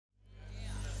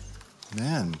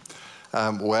Man,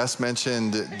 Wes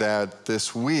mentioned that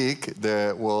this week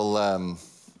that we'll,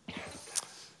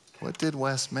 what did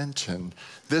Wes mention?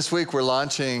 This week we're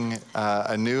launching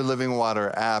a new Living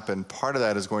Water app, and part of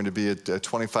that is going to be a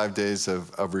 25 days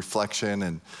of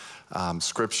reflection and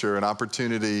scripture, an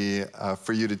opportunity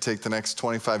for you to take the next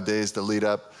 25 days that lead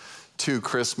up to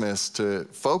Christmas to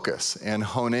focus and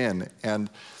hone in. And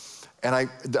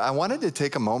I wanted to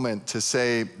take a moment to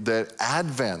say that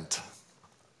Advent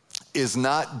is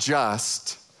not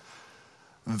just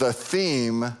the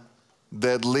theme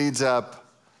that leads up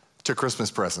to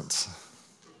Christmas presents.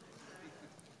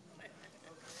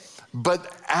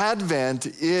 But Advent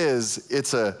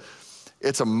it's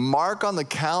a mark on the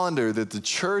calendar that the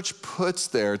church puts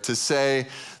there to say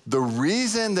the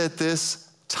reason that this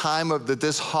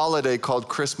holiday called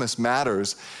Christmas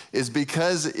matters is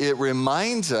because it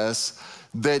reminds us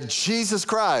that Jesus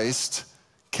Christ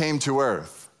came to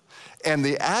earth. And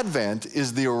the Advent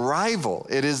is the arrival.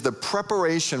 It is the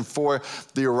preparation for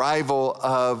the arrival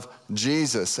of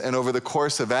Jesus. And over the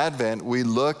course of Advent, we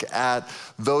look at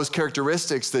those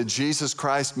characteristics that Jesus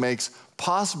Christ makes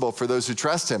possible for those who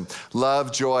trust him: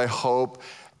 love, joy, hope,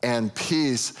 and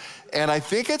peace. And I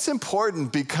think it's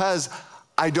important because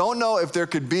I don't know if there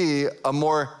could be a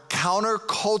more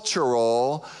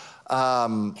countercultural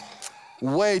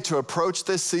way to approach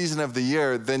this season of the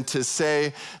year than to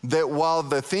say that while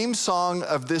the theme song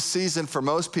of this season for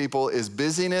most people is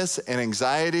busyness and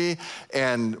anxiety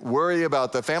and worry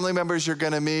about the family members you're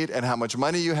going to meet and how much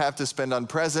money you have to spend on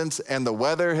presents, and the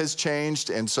weather has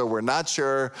changed, and so we're not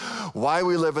sure why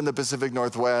we live in the Pacific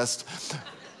Northwest.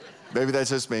 Maybe that's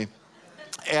just me.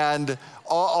 And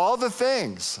all the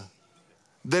things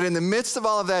that in the midst of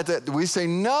all of that we say,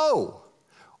 no,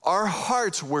 our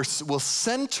hearts will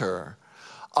center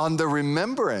on the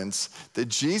remembrance that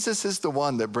Jesus is the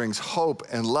one that brings hope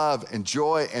and love and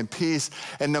joy and peace.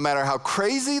 And no matter how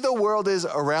crazy the world is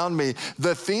around me,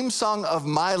 the theme song of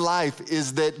my life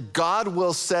is that God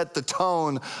will set the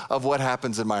tone of what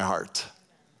happens in my heart.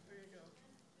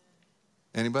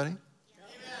 Anybody?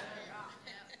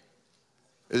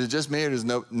 Is it just me, or does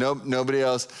nobody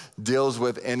else deals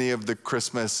with any of the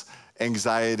Christmas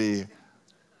anxiety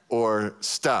or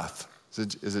stuff?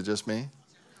 Is it just me?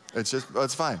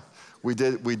 It's fine. We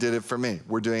did it for me.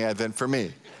 We're doing Advent for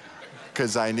me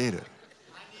because I need it.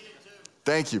 I need it too.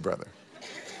 Thank you, brother.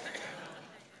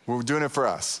 We're doing it for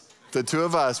us. The two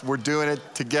of us, we're doing it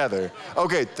together.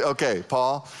 Okay,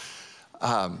 Paul.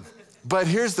 But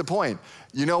here's the point.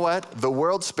 You know what? The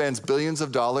world spends billions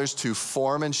of dollars to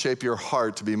form and shape your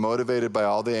heart to be motivated by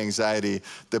all the anxiety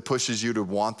that pushes you to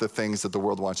want the things that the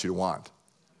world wants you to want.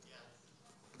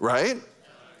 Right?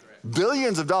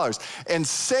 Billions of dollars. And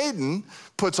Satan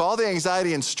puts all the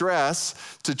anxiety and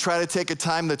stress to try to take a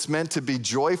time that's meant to be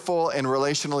joyful and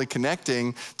relationally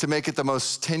connecting to make it the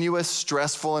most tenuous,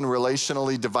 stressful, and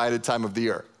relationally divided time of the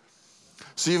year.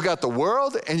 So you've got the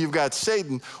world and you've got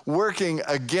Satan working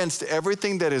against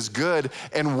everything that is good.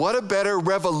 And what a better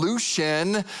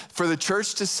revolution for the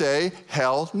church to say,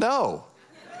 hell no.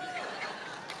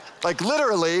 Like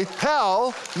literally,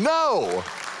 hell no.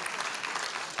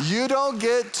 You don't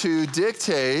get to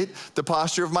dictate the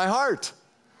posture of my heart.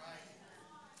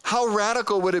 How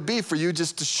radical would it be for you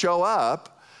just to show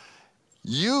up,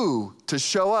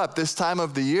 this time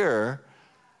of the year,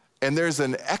 and there's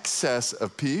an excess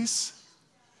of peace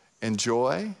and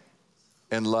joy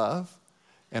and love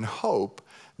and hope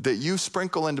that you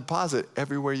sprinkle and deposit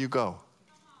everywhere you go.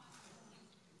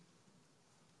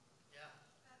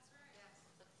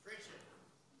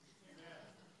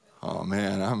 Oh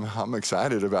man, I'm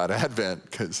excited about Advent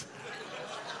because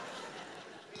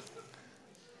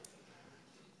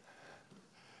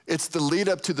it's the lead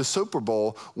up to the Super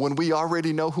Bowl when we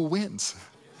already know who wins.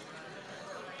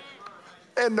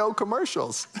 And no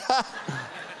commercials.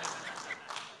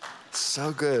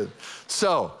 So good.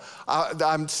 So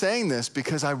I'm saying this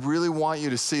because I really want you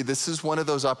to see this is one of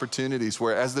those opportunities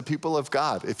where, as the people of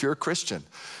God, if you're a Christian,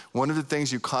 one of the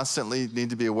things you constantly need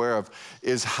to be aware of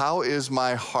is, how is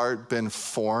my heart been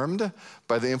formed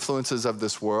by the influences of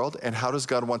this world, and how does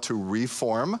God want to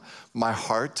reform my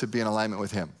heart to be in alignment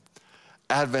with him?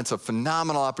 Advent's a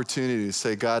phenomenal opportunity to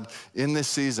say, God, in this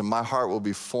season, my heart will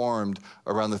be formed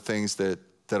around the things that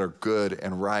are good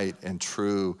and right and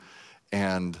true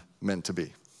and meant to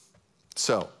be.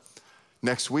 So,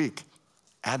 next week,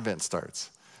 Advent starts.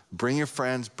 Bring your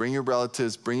friends, bring your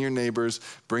relatives, bring your neighbors,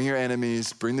 bring your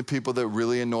enemies, bring the people that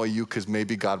really annoy you, because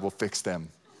maybe God will fix them.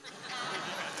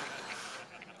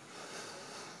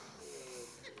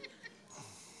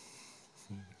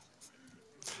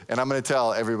 And I'm going to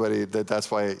tell everybody that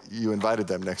that's why you invited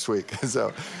them next week.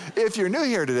 So if you're new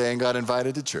here today and got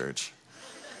invited to church,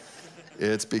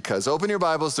 it's because, open your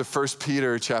Bibles to 1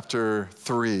 Peter chapter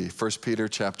 3. 1 Peter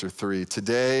chapter 3.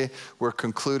 Today, we're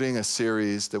concluding a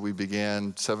series that we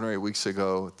began 7 or 8 weeks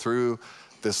ago through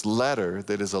this letter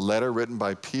that is a letter written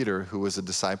by Peter, who was a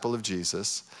disciple of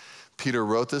Jesus. Peter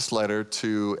wrote this letter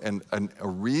to a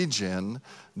region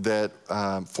that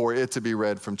for it to be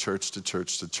read from church to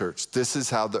church to church. This is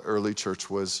how the early church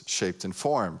was shaped and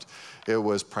formed. It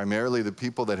was primarily the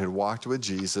people that had walked with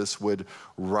Jesus would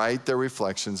write their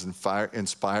reflections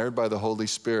inspired by the Holy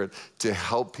Spirit to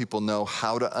help people know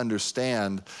how to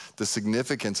understand the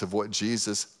significance of what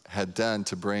Jesus had done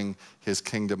to bring his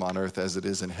kingdom on earth as it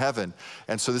is in heaven.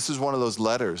 And so this is one of those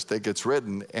letters that gets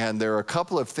written, and there are a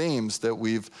couple of themes that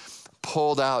we've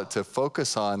pulled out to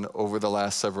focus on over the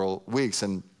last several weeks.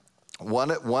 And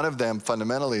one of them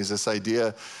fundamentally is this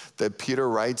idea that Peter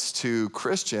writes to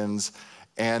Christians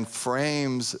and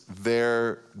frames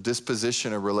their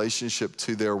disposition or relationship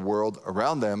to their world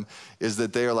around them is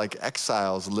that they are like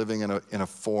exiles living in a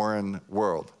foreign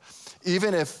world.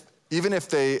 Even if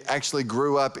they actually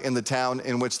grew up in the town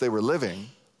in which they were living,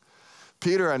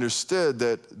 Peter understood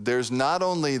that there's not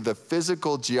only the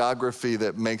physical geography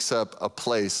that makes up a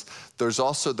place, there's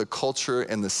also the culture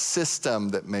and the system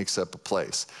that makes up a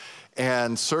place.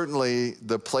 And certainly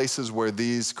the places where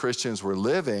these Christians were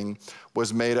living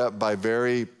was made up by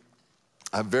very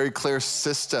clear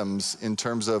systems in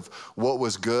terms of what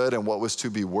was good and what was to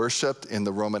be worshiped in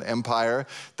the Roman Empire.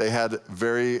 They had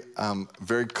very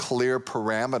clear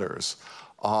parameters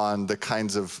on the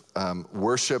kinds of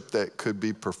worship that could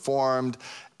be performed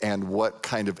and what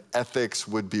kind of ethics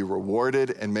would be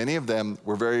rewarded. And many of them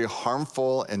were very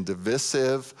harmful and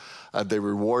divisive. They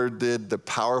rewarded the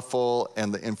powerful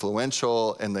and the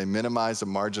influential, and they minimized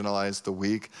and marginalized the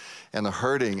weak and the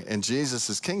hurting. And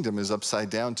Jesus' kingdom is upside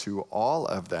down to all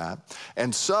of that.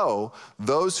 And so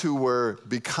those who were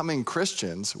becoming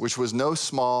Christians, which was no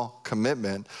small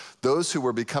commitment, those who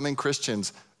were becoming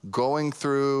Christians going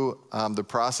through the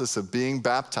process of being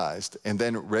baptized and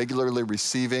then regularly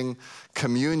receiving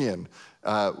communion,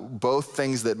 both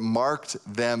things that marked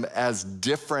them as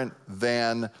different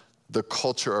than the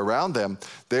culture around them,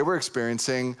 they were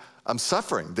experiencing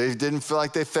suffering. They didn't feel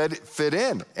like they fit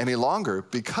in any longer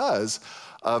because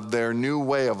of their new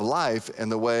way of life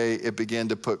and the way it began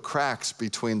to put cracks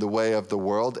between the way of the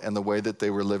world and the way that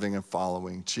they were living and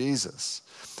following Jesus.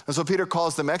 And so Peter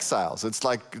calls them exiles. It's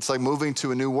like moving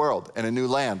to a new world and a new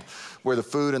land where the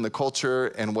food and the culture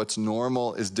and what's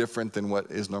normal is different than what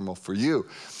is normal for you.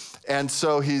 And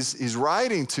so he's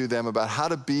writing to them about how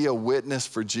to be a witness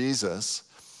for Jesus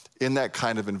in that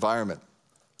kind of environment.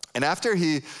 And after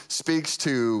he speaks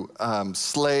to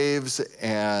slaves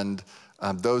and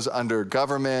those under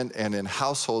government and in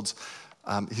households,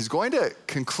 he's going to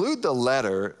conclude the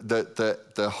letter,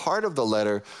 the heart of the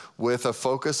letter, with a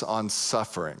focus on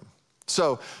suffering.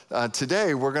 So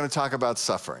today we're going to talk about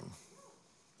suffering.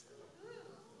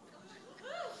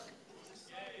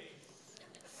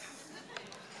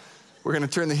 We're going to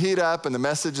turn the heat up, and the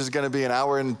message is going to be an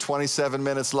hour and 27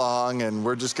 minutes long, and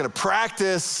we're just going to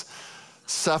practice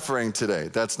suffering today.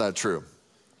 That's not true.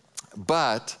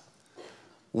 But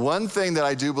one thing that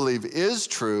I do believe is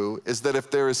true is that if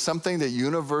there is something that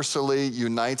universally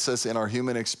unites us in our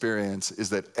human experience, is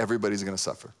that everybody's going to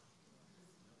suffer.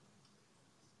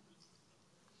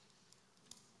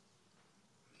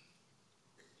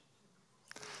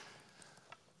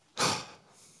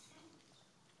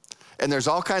 And there's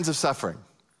all kinds of suffering.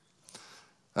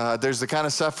 There's the kind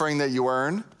of suffering that you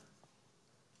earn.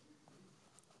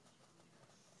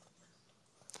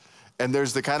 And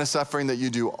there's the kind of suffering that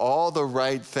you do all the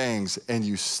right things and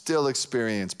you still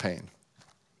experience pain.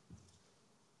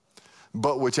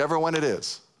 But whichever one it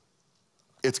is,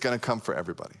 it's going to come for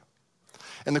everybody.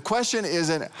 And the question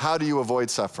isn't how do you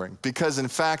avoid suffering? Because in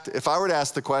fact, if I were to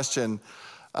ask the question,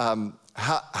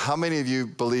 how many of you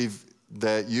believe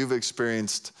that you've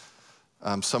experienced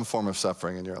some form of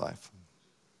suffering in your life?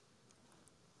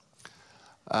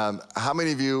 How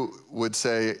many of you would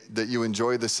say that you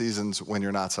enjoy the seasons when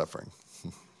you're not suffering?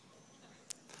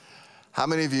 How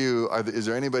many of you, is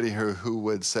there anybody here who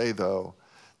would say, though,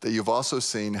 that you've also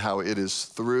seen how it is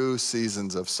through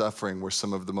seasons of suffering where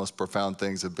some of the most profound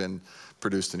things have been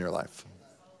produced in your life?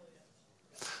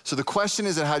 So the question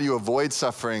isn't how do you avoid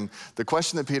suffering? The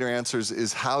question that Peter answers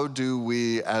is how do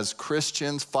we, as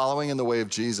Christians following in the way of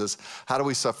Jesus, how do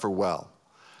we suffer well?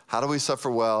 How do we suffer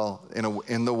well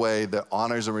in the way that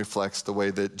honors and reflects the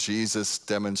way that Jesus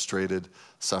demonstrated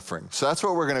suffering? So that's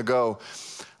where we're going to go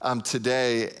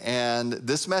today. And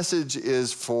this message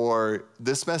is for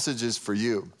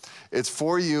you. It's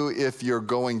for you if you're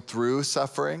going through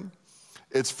suffering.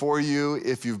 It's for you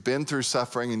if you've been through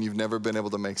suffering and you've never been able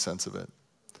to make sense of it.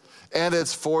 And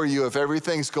it's for you if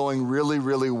everything's going really,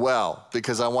 really well,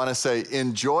 because I want to say,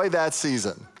 enjoy that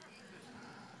season.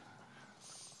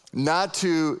 Not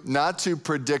to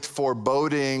predict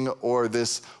foreboding or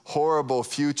this horrible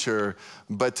future,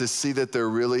 but to see that there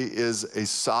really is a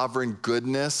sovereign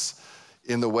goodness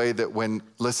in the way that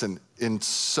in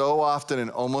so often and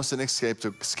almost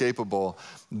inescapable,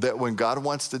 that when God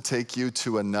wants to take you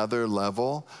to another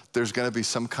level, there's going to be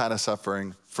some kind of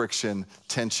suffering, friction,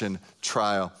 tension,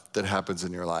 trial that happens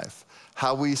in your life.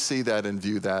 How we see that and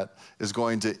view that is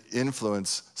going to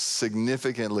influence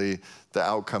significantly the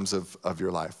outcomes of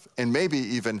your life. And maybe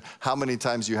even how many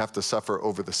times you have to suffer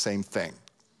over the same thing.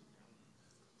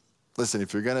 Listen,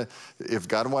 if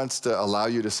God wants to allow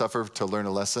you to suffer to learn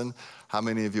a lesson, how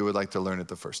many of you would like to learn it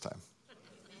the first time?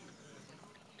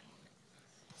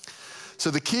 So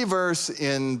the key verse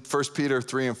in 1 Peter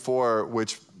 3 and 4,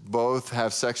 which both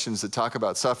have sections that talk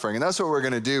about suffering. And that's what we're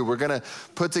going to do. We're going to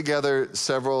put together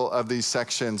several of these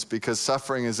sections because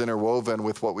suffering is interwoven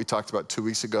with what we talked about 2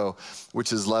 weeks ago,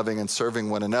 which is loving and serving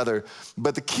one another.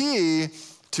 But the key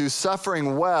to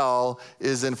suffering well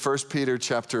is in 1 Peter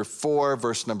chapter 4,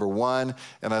 verse number 1.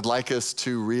 And I'd like us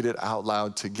to read it out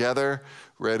loud together.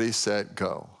 Ready, set,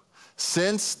 go.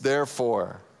 Since,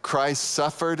 therefore, Christ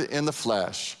suffered in the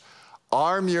flesh,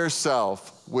 arm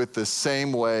yourself with the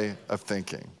same way of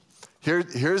thinking.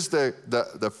 Here's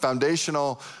the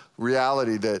foundational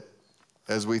reality that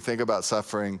as we think about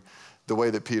suffering, the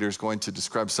way that Peter's going to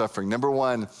describe suffering. Number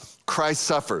one, Christ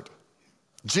suffered.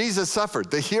 Jesus suffered.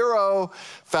 The hero,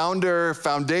 founder,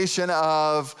 foundation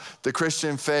of the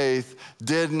Christian faith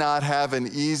did not have an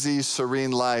easy,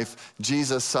 serene life.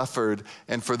 Jesus suffered.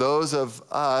 And for those of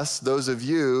us, those of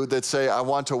you that say, I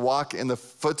want to walk in the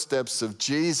footsteps of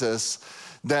Jesus,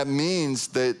 that means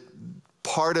that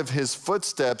part of his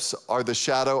footsteps are the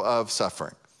shadow of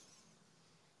suffering.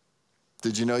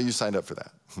 Did you know you signed up for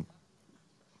that?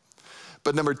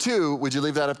 But number two, would you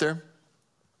leave that up there?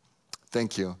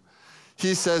 Thank you.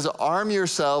 He says, arm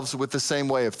yourselves with the same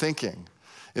way of thinking.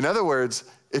 In other words,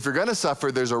 if you're going to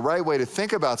suffer, there's a right way to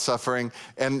think about suffering.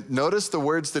 And notice the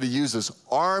words that he uses,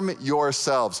 arm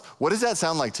yourselves. What does that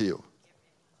sound like to you?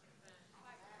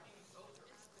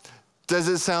 Does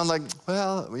it sound like,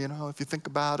 well, you know, if you think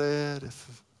about it,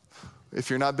 if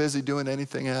you're not busy doing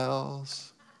anything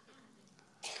else?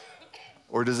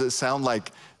 Or does it sound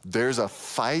like there's a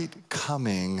fight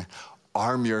coming,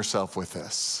 arm yourself with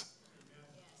this?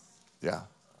 Yeah,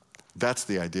 that's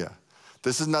the idea.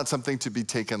 This is not something to be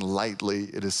taken lightly.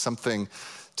 It is something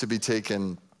to be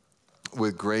taken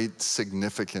with great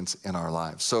significance in our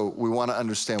lives. So we want to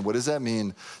understand, what does that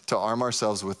mean to arm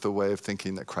ourselves with the way of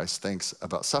thinking that Christ thinks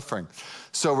about suffering?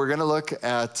 So we're going to look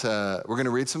at, we're going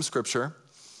to read some scripture.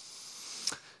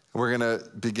 We're going to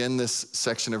begin this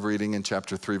section of reading in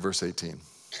chapter 3, verse 18.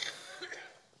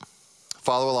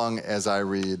 Follow along as I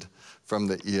read from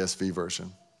the ESV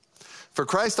version. For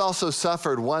Christ also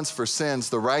suffered once for sins,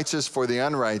 the righteous for the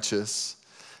unrighteous,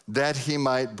 that he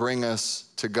might bring us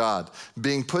to God,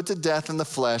 being put to death in the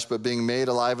flesh, but being made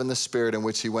alive in the spirit, in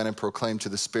which he went and proclaimed to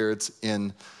the spirits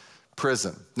in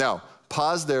prison. Now,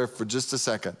 pause there for just a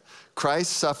second.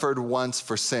 Christ suffered once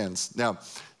for sins. Now,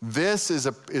 this is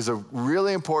a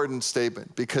really important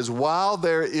statement, because while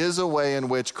there is a way in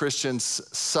which Christians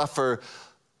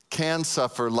can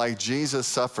suffer like Jesus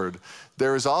suffered,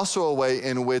 there is also a way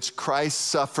in which Christ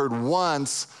suffered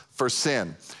once for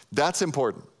sin. That's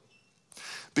important.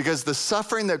 Because the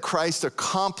suffering that Christ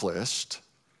accomplished,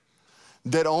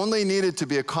 that only needed to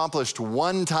be accomplished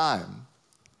one time,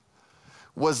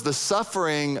 was the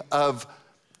suffering of,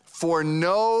 for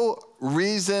no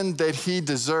reason that he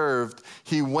deserved,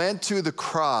 he went to the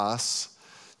cross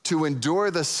to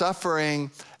endure the suffering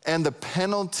and the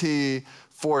penalty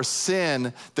for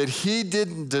sin that he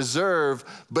didn't deserve,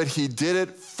 but he did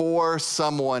it for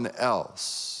someone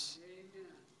else. Amen.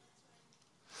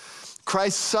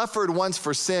 Christ suffered once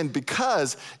for sin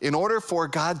because in order for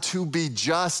God to be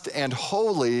just and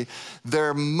holy,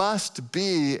 there must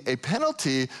be a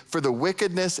penalty for the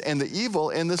wickedness and the evil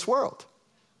in this world.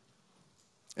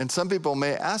 And some people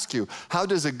may ask you, how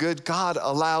does a good God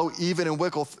allow even and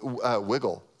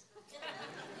wiggle?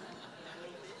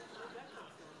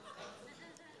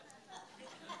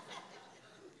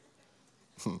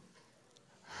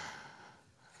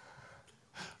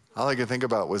 all I could think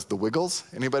about was The Wiggles.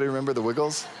 Anybody remember The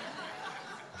Wiggles?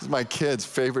 This is my kids'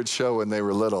 favorite show when they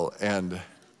were little, and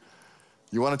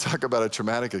you want to talk about a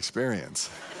traumatic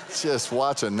experience. Just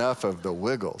watch enough of The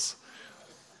Wiggles.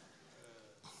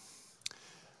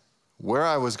 Where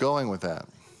I was going with that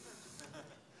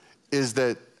is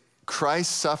that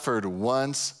Christ suffered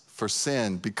once for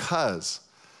sin because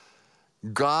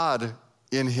God,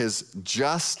 in his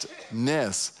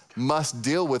justness, must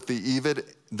deal with the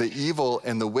evil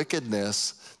and the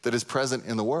wickedness that is present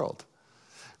in the world.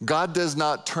 God does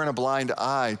not turn a blind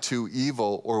eye to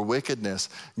evil or wickedness.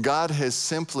 God has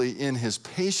simply, in his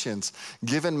patience,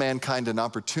 given mankind an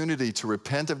opportunity to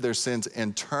repent of their sins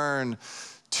and turn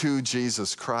to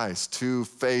Jesus Christ, to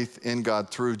faith in God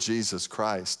through Jesus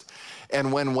Christ.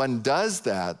 And when one does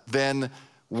that, then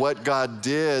what God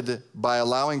did by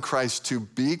allowing Christ to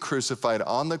be crucified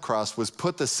on the cross was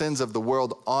put the sins of the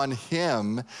world on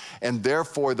him, and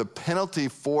therefore the penalty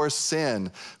for sin,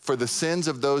 for the sins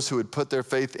of those who had put their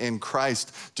faith in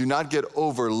Christ, do not get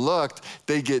overlooked.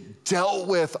 They get dealt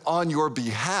with on your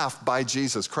behalf by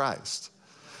Jesus Christ.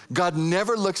 God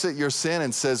never looks at your sin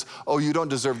and says, oh, you don't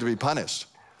deserve to be punished.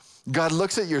 God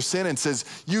looks at your sin and says,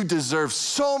 you deserve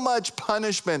so much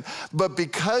punishment, but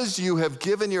because you have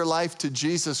given your life to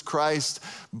Jesus Christ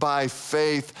by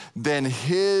faith, then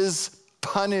his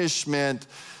punishment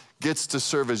gets to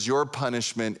serve as your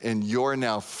punishment, and you're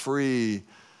now free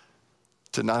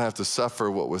to not have to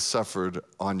suffer what was suffered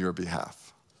on your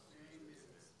behalf.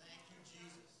 Thank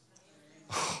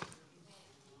you, Jesus.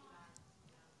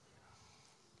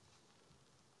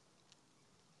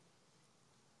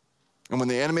 And when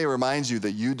the enemy reminds you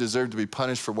that you deserve to be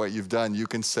punished for what you've done, you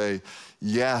can say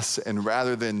yes, and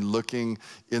rather than looking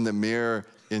in the mirror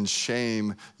in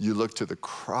shame, you look to the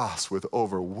cross with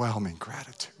overwhelming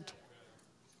gratitude.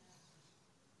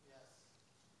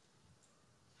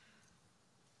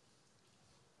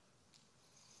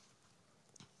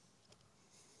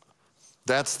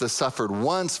 That's the suffered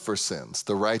once for sins,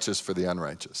 the righteous for the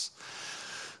unrighteous.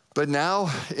 But now,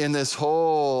 in this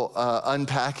whole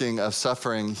unpacking of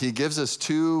suffering, he gives us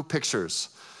two pictures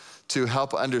to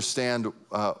help understand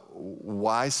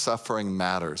why suffering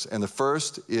matters. And the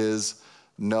first is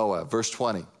Noah, verse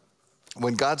 20.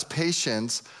 When God's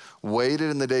patience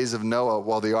waited in the days of Noah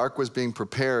while the ark was being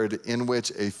prepared, in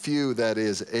which a few, that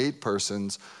is 8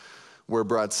 persons, were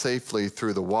brought safely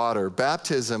through the water.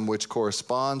 Baptism, which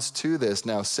corresponds to this,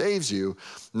 now saves you,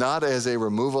 not as a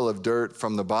removal of dirt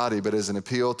from the body, but as an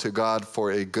appeal to God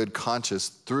for a good conscience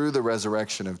through the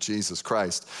resurrection of Jesus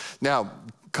Christ. Now,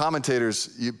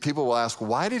 commentators, people will ask,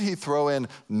 why did he throw in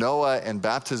Noah and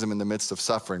baptism in the midst of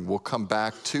suffering? We'll come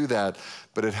back to that,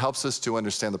 but it helps us to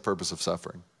understand the purpose of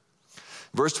suffering.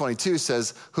 Verse 22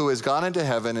 says, who has gone into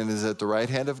heaven and is at the right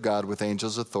hand of God with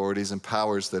angels, authorities, and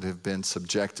powers that have been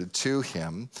subjected to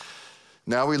him.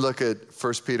 Now we look at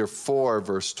 1 Peter 4,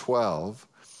 verse 12.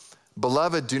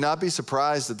 Beloved, do not be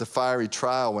surprised at the fiery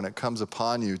trial when it comes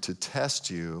upon you to test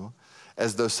you,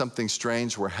 as though something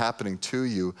strange were happening to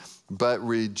you, but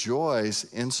rejoice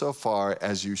insofar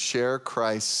as you share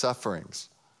Christ's sufferings.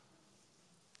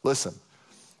 Listen,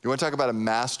 you want to talk about a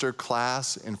master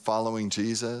class in following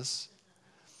Jesus?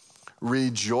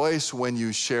 Rejoice when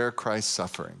you share Christ's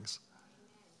sufferings.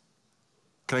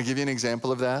 Can I give you an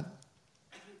example of that?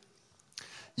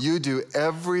 You do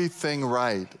everything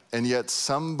right, and yet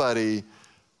somebody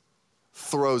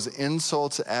throws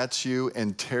insults at you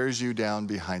and tears you down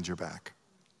behind your back.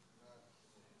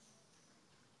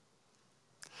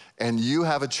 And you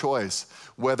have a choice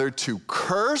whether to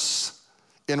curse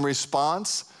in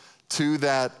response to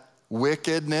that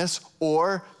wickedness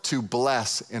or to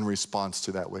bless in response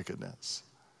to that wickedness.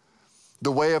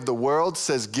 The way of the world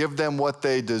says give them what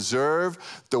they deserve.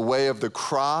 The way of the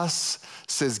cross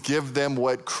says give them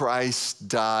what Christ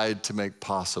died to make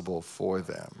possible for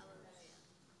them.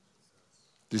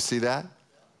 Do you see that?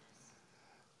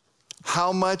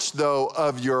 How much, though,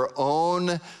 of your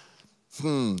own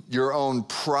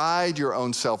pride, your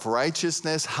own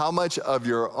self-righteousness, how much of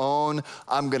your own,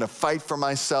 I'm going to fight for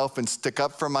myself and stick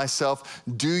up for myself,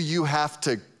 do you have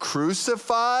to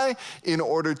crucify in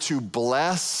order to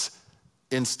bless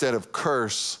instead of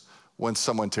curse when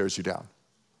someone tears you down?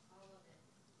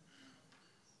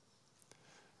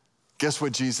 Guess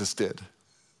what Jesus did?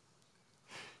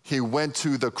 He went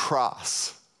to the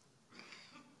cross.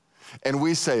 And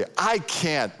we say, I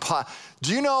can't.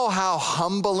 Do you know how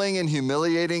humbling and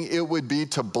humiliating it would be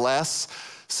to bless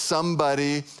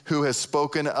somebody who has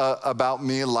spoken about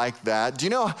me like that? Do you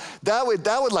know, that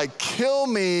would like kill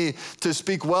me to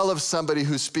speak well of somebody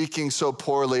who's speaking so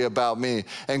poorly about me.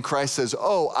 And Christ says,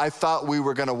 oh, I thought we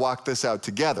were going to walk this out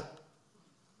together.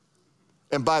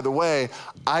 And by the way,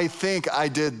 I think I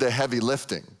did the heavy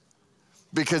lifting,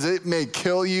 because it may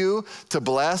kill you to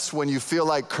bless when you feel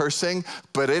like cursing,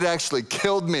 but it actually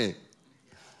killed me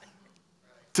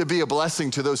to be a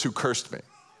blessing to those who cursed me.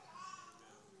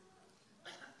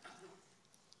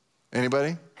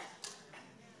 Anybody?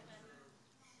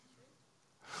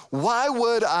 Why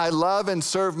would I love and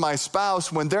serve my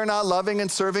spouse when they're not loving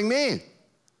and serving me?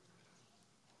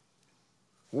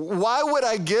 Why would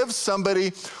I give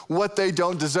somebody what they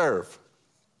don't deserve?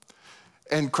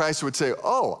 And Christ would say,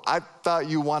 oh, I thought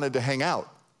you wanted to hang out,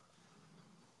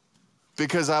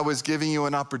 because I was giving you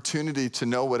an opportunity to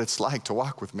know what it's like to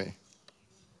walk with me.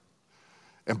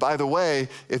 And by the way,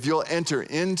 if you'll enter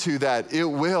into that, it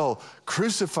will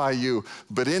crucify you.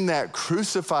 But in that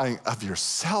crucifying of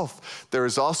yourself, there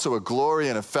is also a glory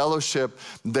and a fellowship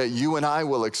that you and I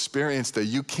will experience that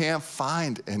you can't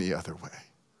find any other way.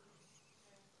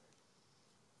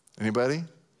 Anybody?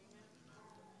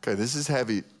 Okay, this is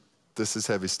heavy. This is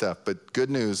heavy stuff. But good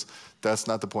news, that's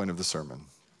not the point of the sermon.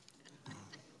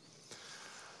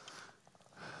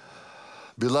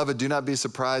 Beloved, do not be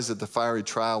surprised at the fiery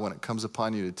trial when it comes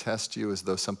upon you to test you as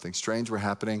though something strange were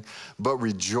happening, but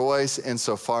rejoice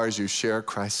insofar as you share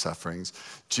Christ's sufferings.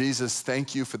 Jesus,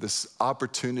 thank you for this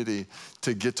opportunity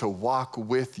to get to walk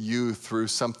with you through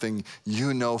something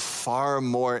you know far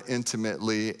more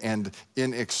intimately and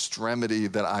in extremity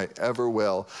than I ever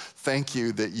will. Thank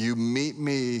you that you meet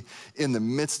me in the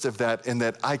midst of that, and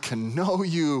that I can know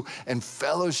you and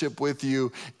fellowship with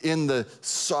you in the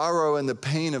sorrow and the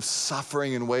pain of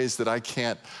suffering in ways that I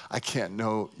can't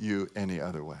know you any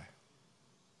other way.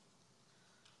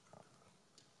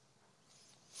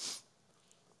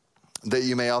 That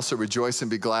you may also rejoice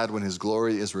and be glad when his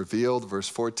glory is revealed. Verse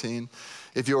 14,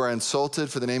 if you are insulted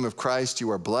for the name of Christ, you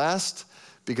are blessed,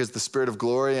 because the Spirit of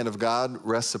glory and of God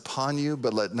rests upon you.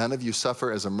 But let none of you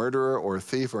suffer as a murderer or a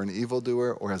thief or an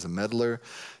evildoer or as a meddler.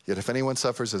 Yet if anyone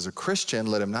suffers as a Christian,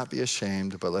 let him not be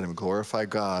ashamed, but let him glorify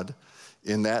God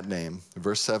in that name.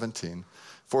 Verse 17,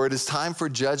 for it is time for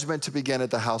judgment to begin at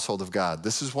the household of God.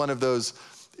 This is one of those,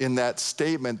 in that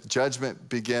statement, judgment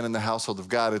begin in the household of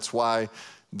God. It's why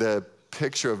the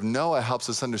picture of Noah helps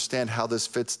us understand how this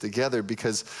fits together,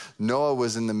 because Noah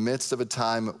was in the midst of a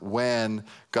time when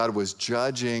God was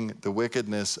judging the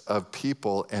wickedness of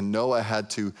people, and Noah had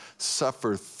to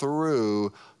suffer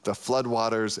through the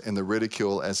floodwaters and the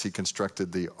ridicule as he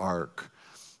constructed the ark.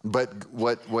 But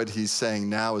what he's saying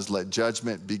now is let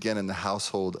judgment begin in the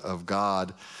household of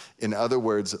God. In other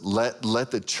words, let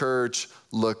the church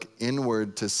look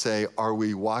inward to say, are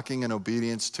we walking in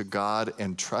obedience to God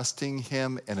and trusting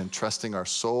him and entrusting our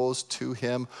souls to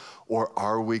him, or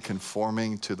are we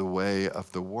conforming to the way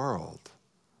of the world?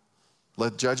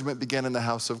 Let judgment begin in the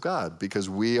house of God, because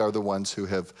we are the ones who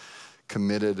have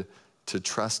committed to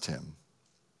trust him.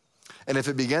 And if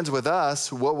it begins with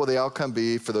us, what will the outcome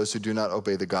be for those who do not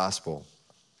obey the gospel?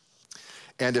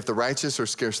 And if the righteous are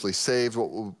scarcely saved, what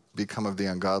will become of the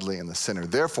ungodly and the sinner?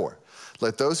 Therefore,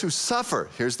 let those who suffer,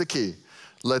 here's the key,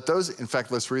 let those, in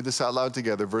fact, let's read this out loud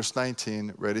together, verse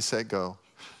 19, ready, set, go.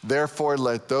 Therefore,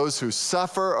 let those who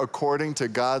suffer according to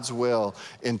God's will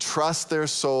entrust their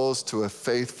souls to a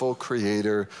faithful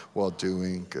Creator while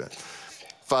doing good.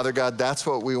 Father God, that's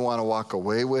what we want to walk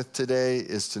away with today,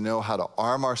 is to know how to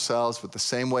arm ourselves with the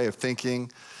same way of thinking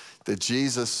that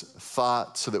Jesus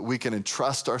thought, so that we can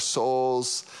entrust our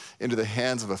souls into the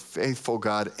hands of a faithful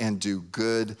God and do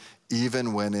good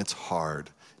even when it's hard.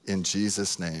 In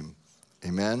Jesus' name,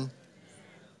 amen.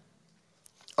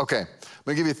 Okay, I'm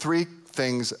gonna give you 3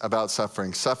 things about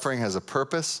suffering. Suffering has a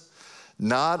purpose.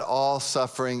 Not all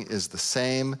suffering is the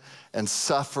same, and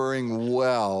suffering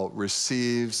well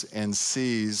receives and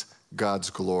sees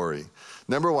God's glory.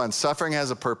 Number 1, suffering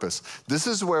has a purpose. This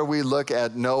is where we look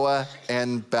at Noah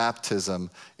and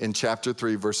baptism in chapter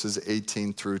 3, verses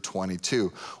 18 through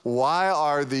 22. Why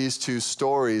are these 2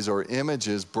 stories or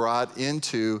images brought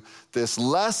into this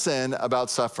lesson about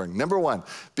suffering? Number 1,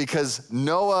 because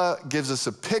Noah gives us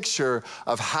a picture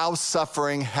of how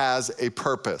suffering has a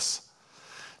purpose.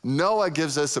 Noah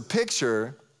gives us a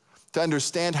picture to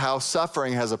understand how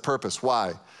suffering has a purpose.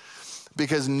 Why?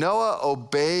 Because Noah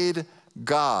obeyed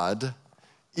God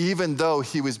even though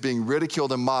he was being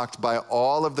ridiculed and mocked by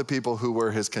all of the people who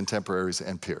were his contemporaries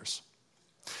and peers.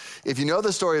 If you know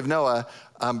the story of Noah,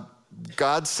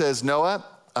 God says, Noah,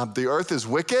 the earth is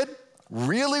wicked,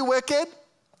 really wicked,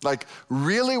 like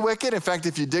really wicked. In fact,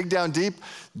 if you dig down deep,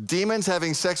 demons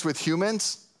having sex with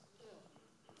humans,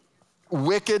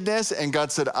 wickedness. And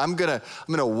God said, I'm gonna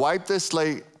wipe this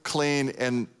slate clean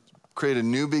and create a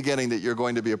new beginning that you're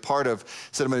going to be a part of. He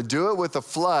said, I'm gonna do it with a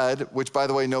flood, which by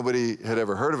the way, nobody had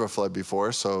ever heard of a flood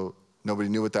before, so Nobody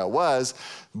knew what that was,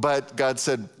 but God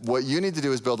said, what you need to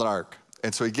do is build an ark.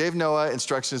 And so he gave Noah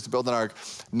instructions to build an ark.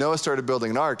 Noah started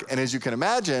building an ark. And as you can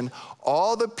imagine,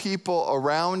 all the people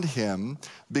around him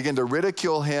began to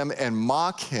ridicule him and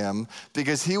mock him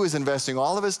because he was investing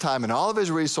all of his time and all of his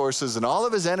resources and all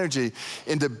of his energy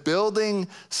into building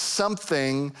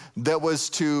something that was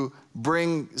to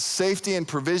bring safety and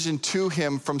provision to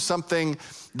him from something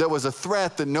that was a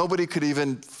threat that nobody could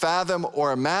even fathom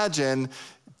or imagine,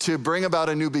 to bring about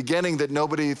a new beginning that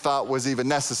nobody thought was even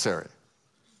necessary.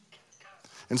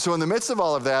 And so in the midst of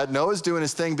all of that, Noah's doing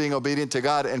his thing, being obedient to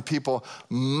God, and people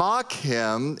mock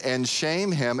him and shame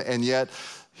him, and yet,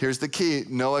 here's the key,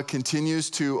 Noah continues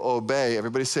to obey.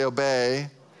 Everybody say obey.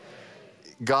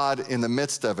 God in the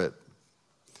midst of it.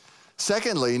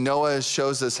 Secondly, Noah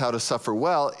shows us how to suffer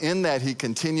well in that he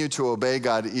continued to obey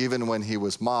God even when he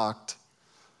was mocked.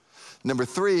 Number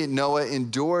 3, Noah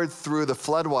endured through the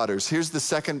floodwaters. Here's the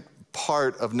second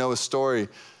part of Noah's story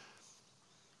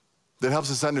that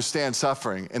helps us understand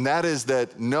suffering, and that is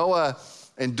that Noah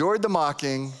endured the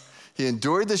mocking, he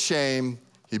endured the shame,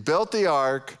 he built the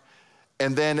ark,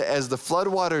 and then as the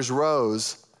floodwaters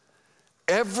rose,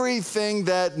 everything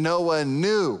that Noah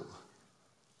knew,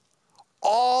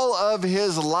 all of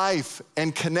his life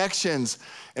and connections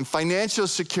and financial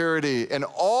security and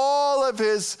all of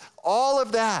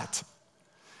that,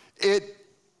 it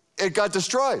got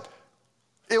destroyed.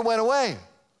 It went away.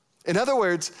 In other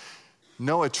words,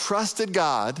 Noah trusted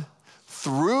God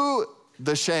through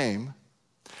the shame,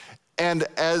 and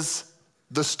as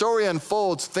the story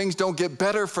unfolds, things don't get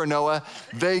better for Noah,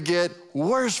 they get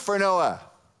worse for Noah.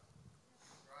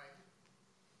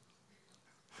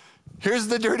 Here's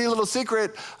the dirty little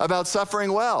secret about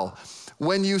suffering well.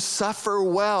 When you suffer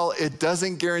well, it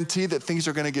doesn't guarantee that things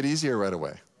are going to get easier right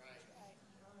away.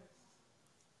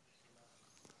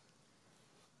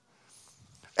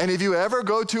 And if you ever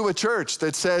go to a church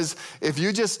that says, if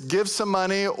you just give some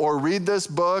money or read this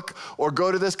book or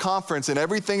go to this conference and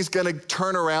everything's going to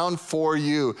turn around for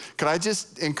you, can I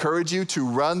just encourage you to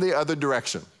run the other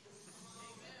direction?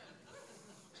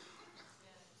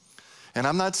 And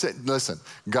I'm not saying, listen,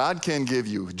 God can give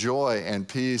you joy and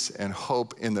peace and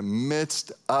hope in the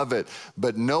midst of it,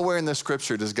 but nowhere in the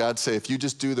scripture does God say, if you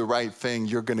just do the right thing,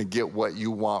 you're going to get what you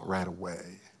want right away.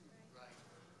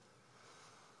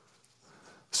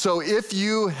 So if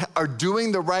you are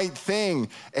doing the right thing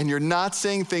and you're not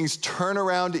seeing things turn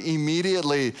around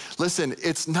immediately, listen,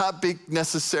 it's not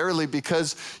necessarily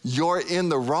because you're in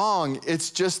the wrong. It's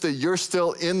just that you're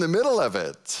still in the middle of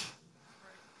it.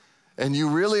 And you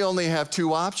really only have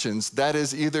 2 options. That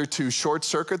is either to short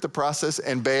circuit the process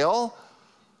and bail,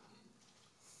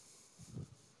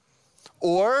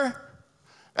 or,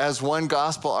 as one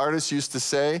gospel artist used to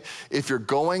say, if you're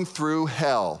going through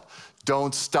hell,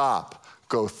 don't stop.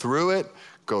 Go through it,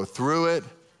 go through it,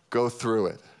 go through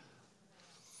it.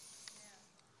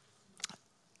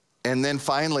 And then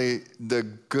finally, the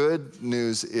good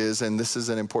news is, and this is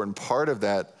an important part of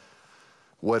that,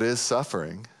 what is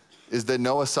suffering, is that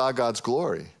Noah saw God's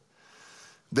glory.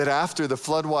 That after the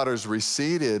floodwaters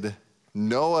receded,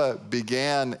 Noah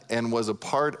began and was a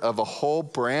part of a whole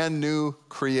brand new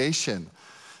creation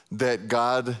that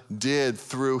God did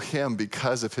through him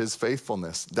because of his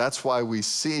faithfulness. That's why we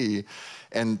see,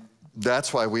 and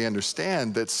that's why we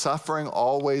understand that suffering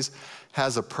always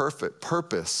has a perfect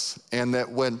purpose, and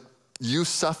that when you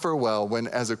suffer well, when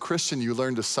as a Christian you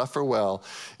learn to suffer well,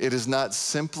 it is not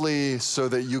simply so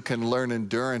that you can learn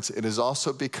endurance. It is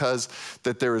also because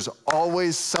that there is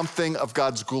always something of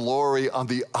God's glory on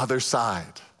the other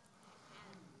side.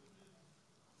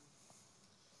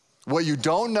 What you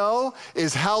don't know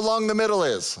is how long the middle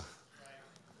is.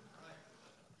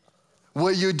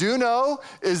 What you do know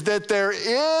is that there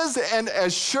is, and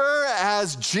as sure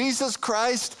as Jesus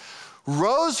Christ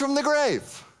rose from the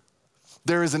grave,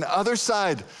 there is an other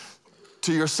side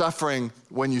to your suffering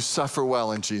when you suffer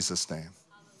well in Jesus' name.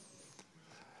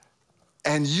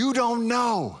 And you don't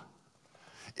know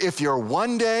if you're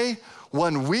one day,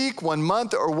 1 week, 1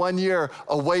 month, or 1 year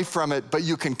away from it, but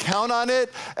you can count on it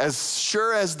as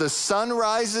sure as the sun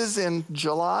rises in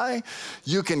July.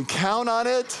 You can count on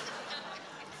it,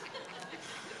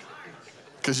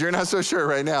 because you're not so sure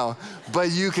right now,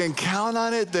 but you can count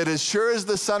on it that as sure as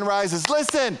the sun rises,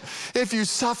 listen, if you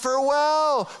suffer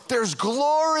well, there's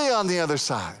glory on the other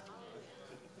side.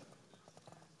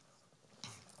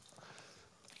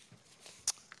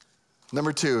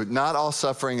 Number 2, not all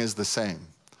suffering is the same.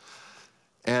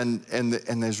 And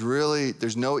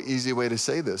there's no easy way to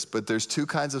say this, but there's 2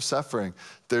 kinds of suffering.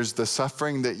 There's the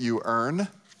suffering that you earn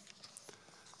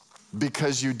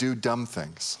because you do dumb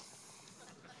things.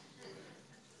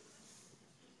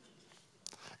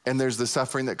 And there's the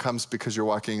suffering that comes because you're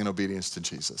walking in obedience to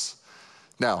Jesus.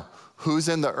 Now, who's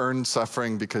in the earned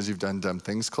suffering because you've done dumb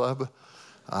things club?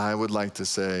 I would like to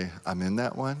say I'm in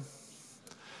that one.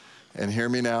 And hear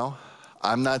me now.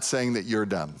 I'm not saying that you're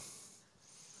dumb.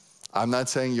 I'm not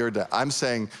saying you're dumb. I'm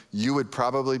saying you would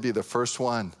probably be the first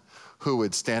one who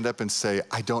would stand up and say,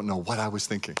 I don't know what I was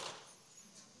thinking.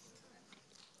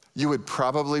 You would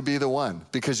probably be the one,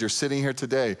 because you're sitting here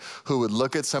today, who would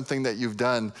look at something that you've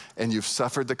done and you've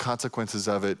suffered the consequences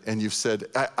of it, and you've said,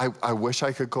 I wish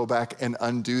I could go back and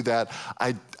undo that.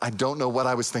 I don't know what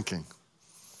I was thinking.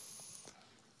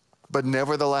 But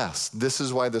nevertheless, this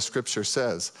is why the scripture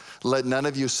says, let none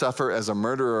of you suffer as a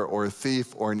murderer or a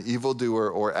thief or an evildoer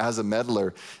or as a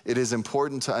meddler. It is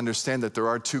important to understand that there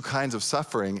are two kinds of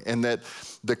suffering, and that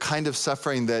the kind of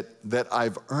suffering that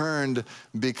I've earned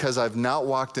because I've not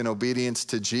walked in obedience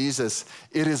to Jesus,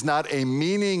 it is not a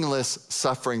meaningless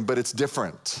suffering, but it's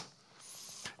different.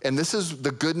 And this is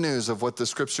the good news of what the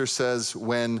scripture says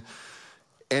when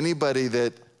anybody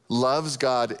that loves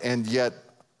God and yet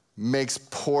makes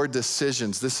poor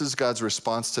decisions. This is God's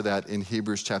response to that in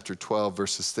Hebrews chapter 12,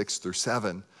 verses 6 through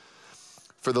 7.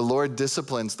 For the Lord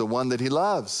disciplines the one that he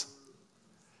loves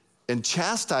and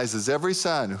chastises every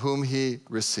son whom he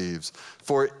receives.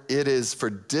 For it is for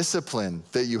discipline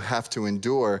that you have to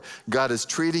endure. God is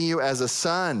treating you as a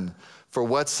son. For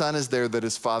what son is there that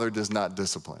his father does not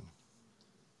discipline?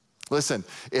 Listen,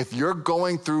 if you're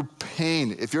going through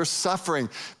pain, if you're suffering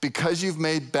because you've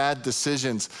made bad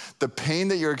decisions, the pain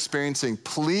that you're experiencing,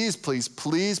 please, please,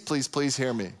 please, please, please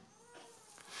hear me.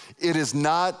 It is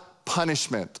not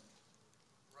punishment.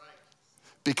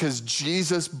 Because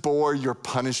Jesus bore your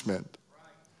punishment.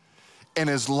 And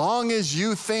as long as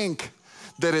you think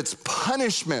that it's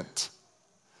punishment,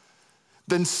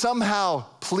 then somehow,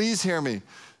 please hear me,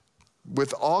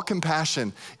 with all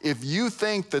compassion, if you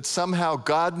think that somehow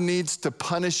God needs to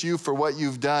punish you for what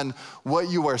you've done, what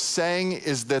you are saying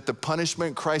is that the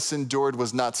punishment Christ endured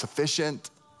was not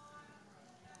sufficient.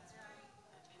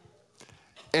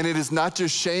 And it is not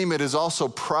just shame, it is also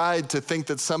pride to think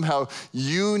that somehow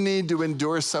you need to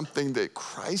endure something that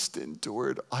Christ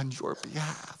endured on your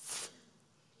behalf.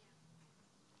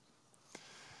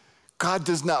 God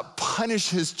does not punish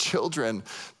his children,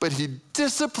 but he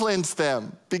disciplines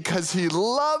them because he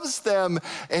loves them,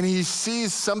 and he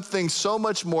sees something so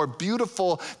much more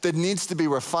beautiful that needs to be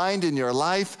refined in your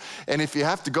life. And if you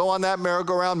have to go on that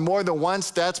merry-go-round more than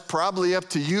once, that's probably up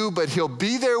to you, but he'll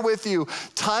be there with you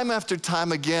time after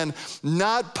time again,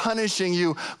 not punishing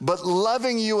you, but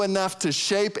loving you enough to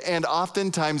shape and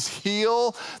oftentimes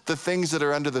heal the things that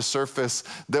are under the surface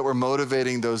that were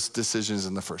motivating those decisions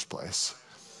in the first place.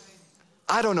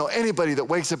 I don't know anybody that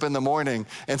wakes up in the morning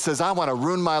and says, I want to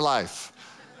ruin my life.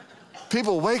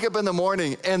 People wake up in the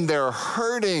morning and they're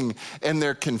hurting and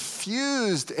they're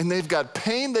confused and they've got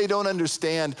pain they don't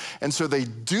understand. And so they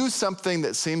do something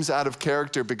that seems out of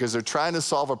character because they're trying to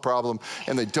solve a problem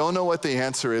and they don't know what the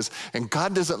answer is. And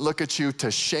God doesn't look at you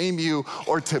to shame you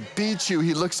or to beat you.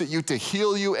 He looks at you to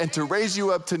heal you and to raise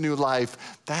you up to new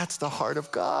life. That's the heart of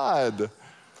God.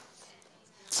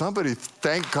 Somebody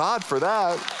thank God for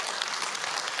that.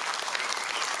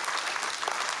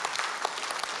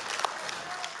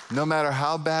 No matter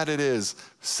how bad it is,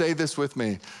 say this with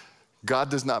me. God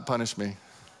does not punish me.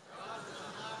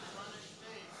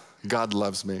 God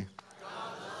loves me.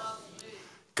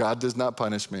 God does not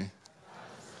punish me.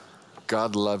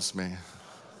 God loves me.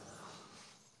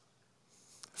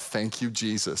 Thank you,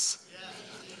 Jesus.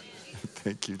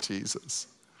 Thank you, Jesus.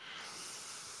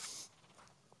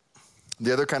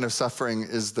 The other kind of suffering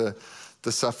is the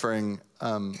suffering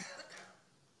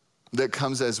that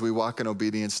comes as we walk in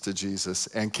obedience to Jesus.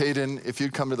 And Caden, if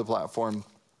you'd come to the platform,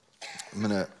 I'm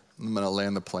gonna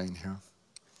land the plane here.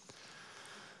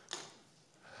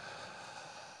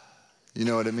 You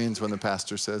know what it means when the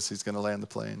pastor says he's gonna land the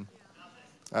plane?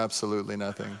 Absolutely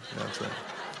nothing. That's right.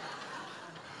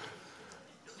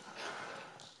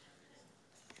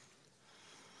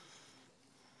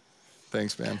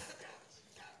 Thanks, man.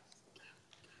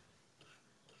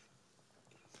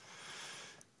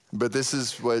 But this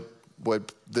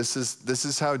is this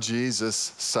is how Jesus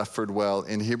suffered well.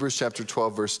 In Hebrews chapter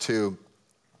 12, verse 2,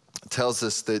 it tells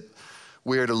us that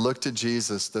we are to look to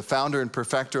Jesus, the founder and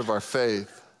perfecter of our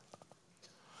faith,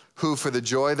 who for the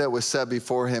joy that was set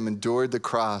before him endured the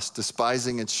cross,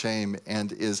 despising its shame,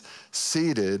 and is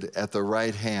seated at the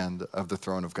right hand of the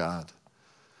throne of God.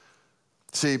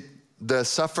 See, the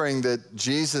suffering that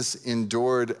Jesus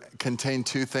endured contained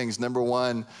two things. Number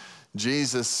one,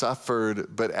 Jesus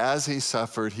suffered, but as he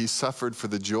suffered for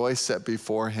the joy set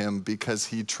before him because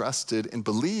he trusted and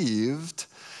believed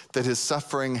that his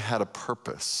suffering had a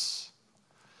purpose.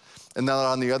 And that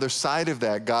on the other side of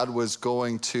that, God was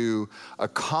going to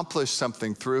accomplish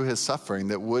something through his suffering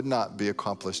that would not be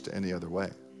accomplished any other way.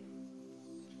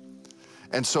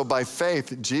 And so by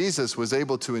faith, Jesus was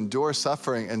able to endure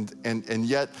suffering and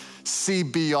yet see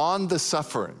beyond the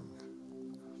suffering.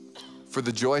 For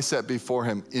the joy set before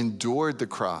him, endured the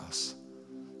cross,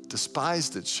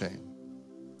 despised its shame.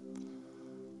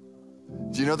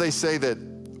 Do you know they say that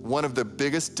one of the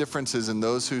biggest differences in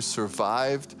those who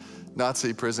survived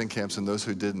Nazi prison camps and those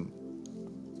who didn't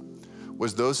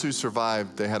was those who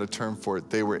survived, they had a term for it,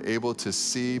 they were able to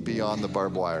see beyond the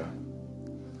barbed wire.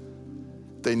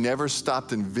 They never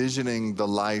stopped envisioning the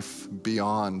life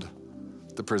beyond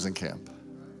the prison camp.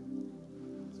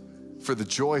 For the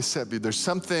joy set before, there's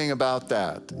something about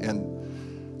that.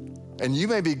 And you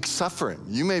may be suffering.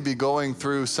 You may be going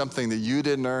through something that you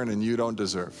didn't earn and you don't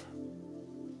deserve.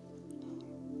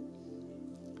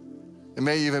 It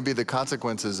may even be the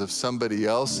consequences of somebody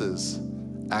else's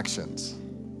actions.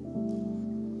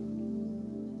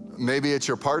 Maybe it's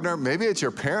your partner, maybe it's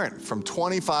your parent from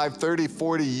 25, 30,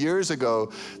 40 years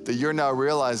ago that you're now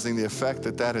realizing the effect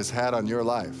that that has had on your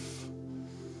life.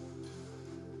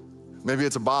 Maybe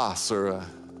it's a boss or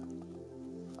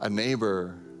a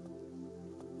neighbor,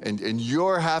 and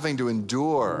you're having to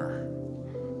endure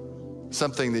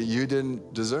something that you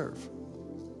didn't deserve.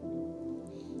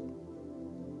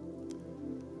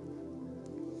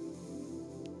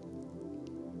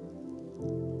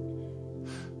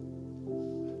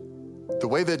 The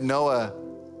way that Noah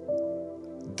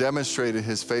demonstrated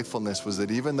his faithfulness was that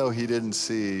even though he didn't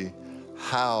see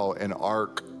how an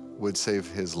ark would save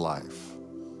his life,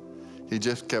 he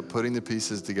just kept putting the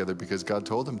pieces together because God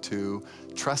told him to,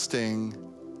 trusting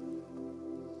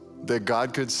that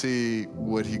God could see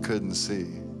what he couldn't see.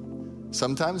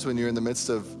 Sometimes when you're in the midst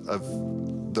of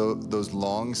those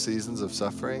long seasons of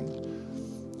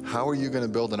suffering, how are you going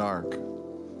to build an ark?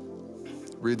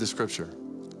 Read the scripture.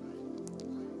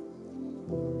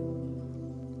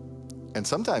 And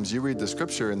sometimes you read the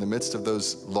scripture in the midst of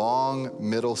those long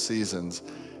middle seasons,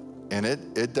 and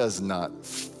it does not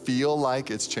feel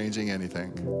like it's changing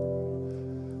anything.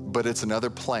 But it's another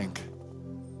plank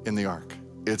in the ark.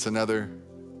 It's another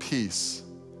piece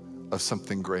of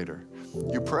something greater.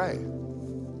 You pray.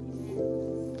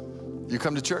 You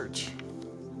come to church.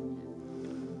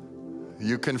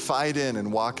 You confide in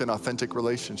and walk in authentic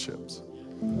relationships.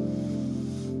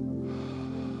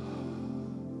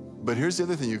 But here's the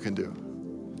other thing you can do.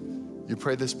 You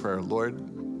pray this prayer, Lord,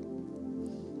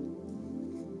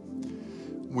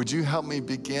 would you help me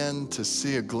begin to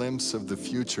see a glimpse of the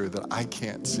future that I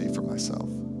can't see for myself?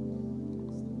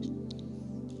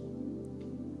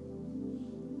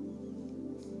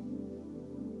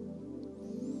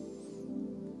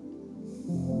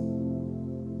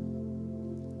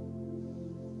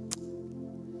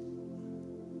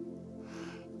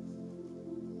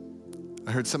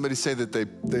 I heard somebody say that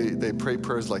they pray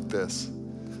prayers like this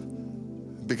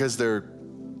because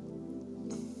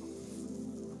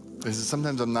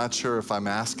sometimes I'm not sure if I'm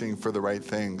asking for the right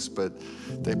things, but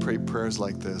they pray prayers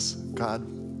like this. God,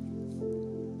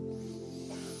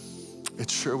 it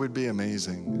sure would be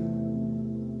amazing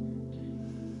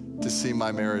to see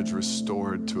my marriage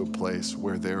restored to a place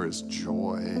where there is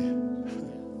joy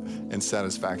and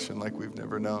satisfaction like we've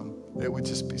never known. It would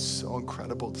just be so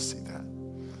incredible to see that.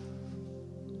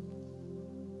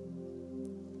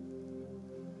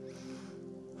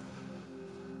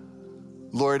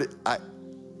 Lord, I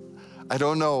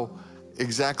don't know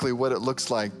exactly what it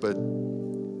looks like, but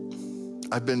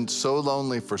I've been so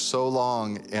lonely for so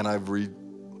long, and I've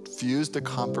refused to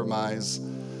compromise,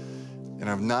 and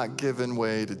I've not given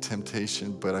way to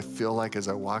temptation, but I feel like as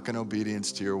I walk in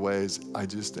obedience to your ways, I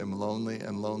just am lonely,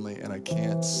 and I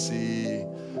can't see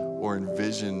or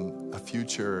envision a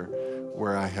future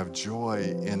where I have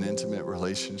joy in intimate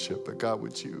relationship. But God,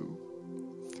 would you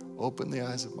open the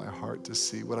eyes of my heart to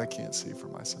see what I can't see for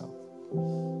myself?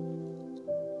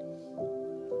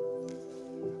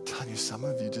 I'm telling you, some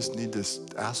of you just need to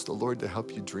ask the Lord to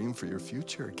help you dream for your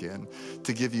future again,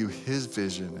 to give you his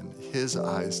vision and his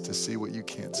eyes to see what you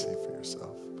can't see for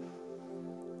yourself.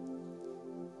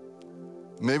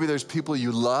 Maybe there's people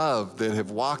you love that have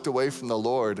walked away from the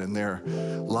Lord and their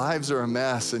lives are a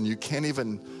mess and you can't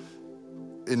even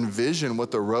envision what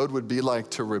the road would be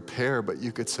like to repair, but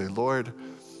you could say, Lord,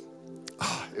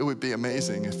 it would be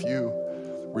amazing if you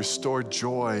restored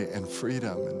joy and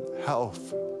freedom and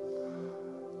health.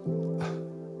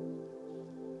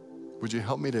 Would you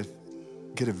help me to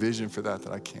get a vision for that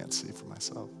I can't see for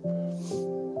myself?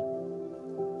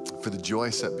 For the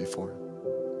joy set before him.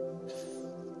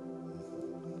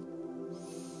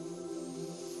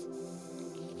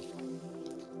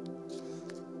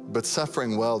 But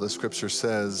suffering well, the scripture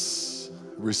says,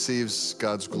 receives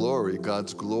God's glory.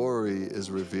 God's glory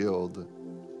is revealed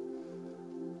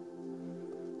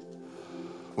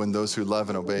when those who love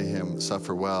and obey him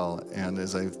suffer well. And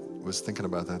as I was thinking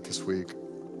about that this week,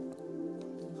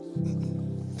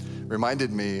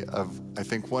 reminded me of, I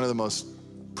think, one of the most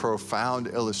profound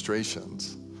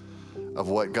illustrations of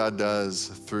what God does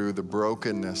through the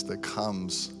brokenness that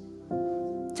comes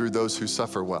through those who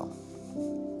suffer well.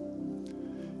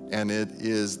 And it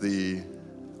is the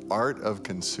art of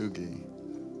kintsugi.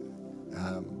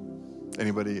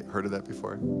 Anybody heard of that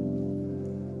before?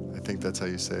 I think that's how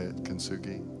you say it,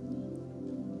 kintsugi.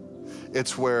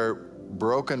 It's where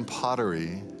broken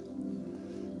pottery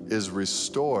is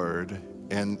restored,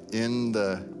 and in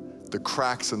the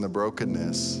cracks and the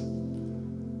brokenness,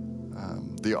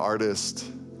 the artist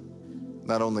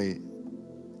not only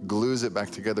glues it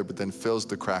back together, but then fills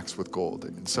the cracks with gold.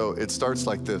 And so it starts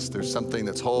like this. There's something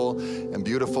that's whole and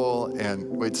beautiful, and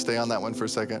wait, stay on that one for a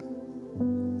second.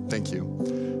 Thank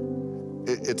you.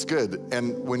 It's good.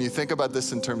 And when you think about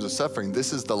this in terms of suffering,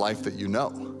 this is the life that you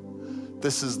know.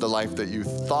 This is the life that you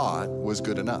thought was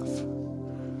good enough.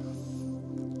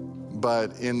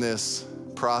 But in this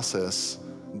process,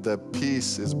 the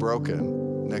piece is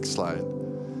broken. Next slide.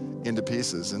 Into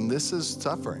pieces. And this is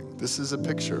suffering. This is a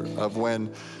picture of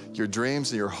when your dreams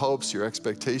and your hopes, your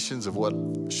expectations of what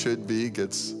should be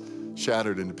gets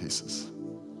shattered into pieces.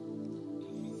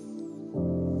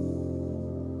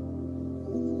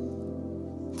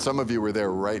 Some of you were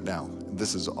there right now.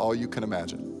 This is all you can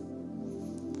imagine.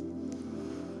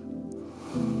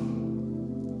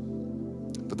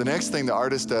 But the next thing the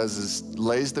artist does is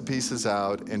lays the pieces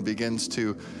out and begins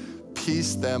to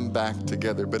piece them back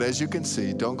together. But as you can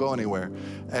see, don't go anywhere.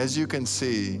 As you can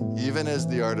see, even as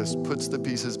the artist puts the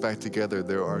pieces back together,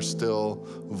 there are still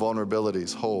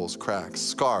vulnerabilities, holes, cracks,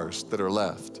 scars that are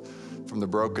left from the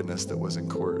brokenness that was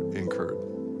incurred.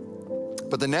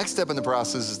 But the next step in the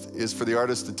process is for the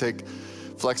artist to take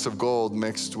flecks of gold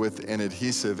mixed with an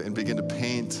adhesive and begin to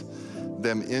paint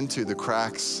them into the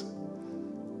cracks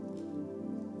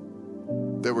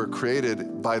that were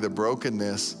created by the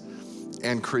brokenness,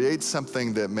 and create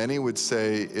something that many would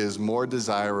say is more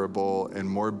desirable and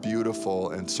more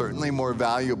beautiful and certainly more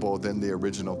valuable than the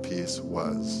original piece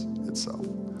was itself.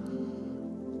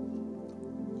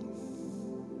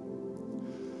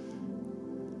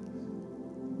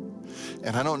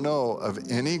 And I don't know of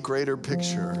any greater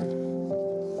picture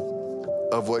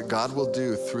of what God will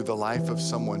do through the life of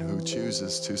someone who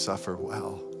chooses to suffer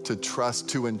well,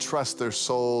 to entrust their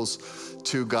souls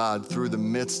to God through the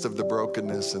midst of the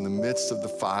brokenness, in the midst of the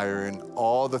fire, and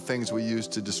all the things we use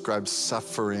to describe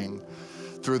suffering,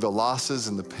 through the losses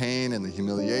and the pain and the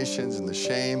humiliations and the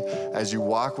shame, as you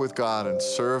walk with God and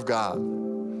serve God.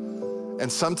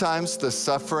 And sometimes the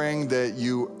suffering that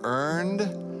you earned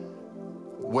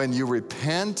when you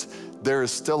repent, there is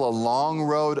still a long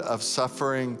road of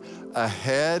suffering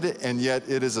ahead, and yet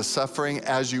it is a suffering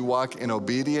as you walk in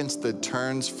obedience that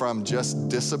turns from just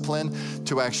discipline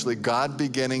to actually God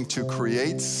beginning to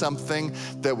create something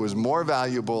that was more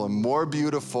valuable and more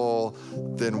beautiful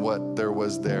than what there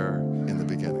was there in the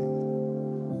beginning.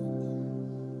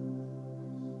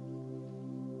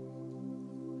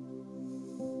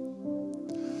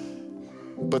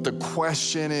 But the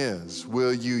question is,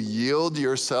 will you yield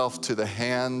yourself to the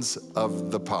hands of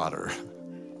the potter?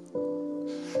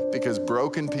 Because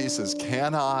broken pieces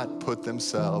cannot put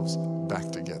themselves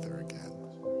back together again.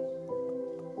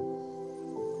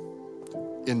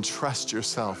 Entrust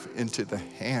yourself into the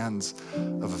hands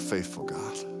of a faithful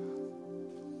God.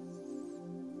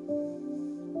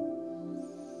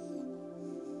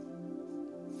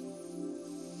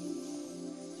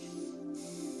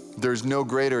 There's no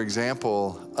greater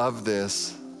example of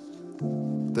this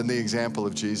than the example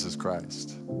of Jesus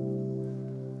Christ.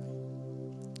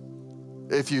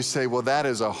 If you say, well, that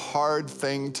is a hard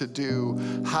thing to do,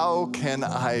 how can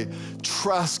I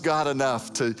trust God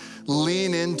enough to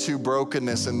lean into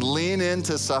brokenness and lean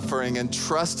into suffering and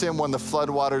trust Him when the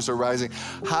floodwaters are rising?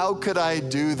 How could I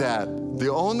do that?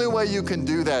 The only way you can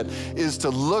do that is to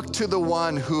look to the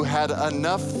one who had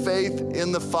enough faith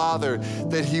in the Father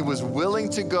that He was willing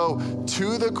to go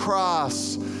to the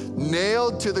cross,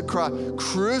 nailed to the cross,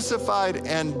 crucified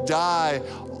and die,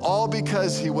 all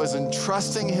because He was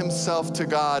entrusting Himself to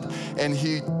God, and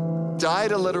He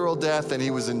died a literal death and he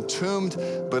was entombed,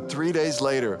 but 3 days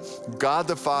later, God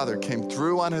the Father came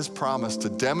through on his promise to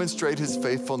demonstrate his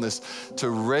faithfulness,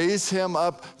 to raise him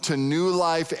up to new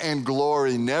life and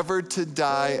glory, never to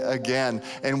die again.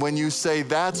 And when you say,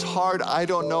 that's hard, I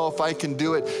don't know if I can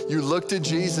do it, you look to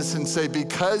Jesus and say,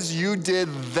 because you did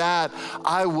that,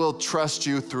 I will trust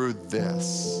you through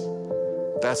this.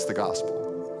 That's the gospel.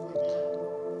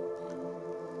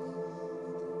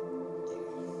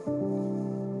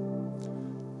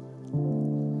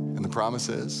 And the promise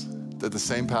is that the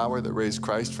same power that raised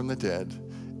Christ from the dead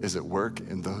is at work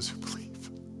in those who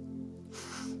believe.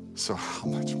 So how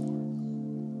much more?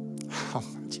 How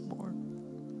much more?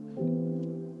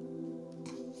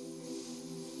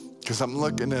 Because I'm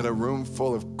looking at a room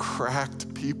full of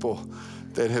cracked people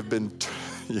that have been,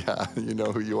 yeah, you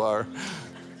know who you are.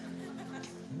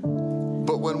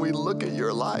 But when we look at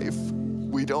your life,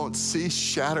 we don't see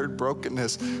shattered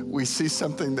brokenness. We see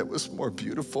something that was more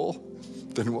beautiful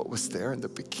than what was there in the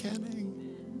beginning.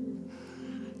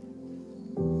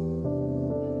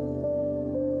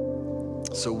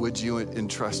 So would you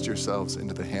entrust yourselves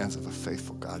into the hands of a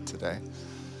faithful God today,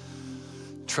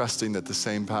 trusting that the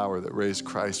same power that raised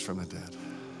Christ from the dead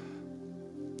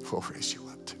will raise you up?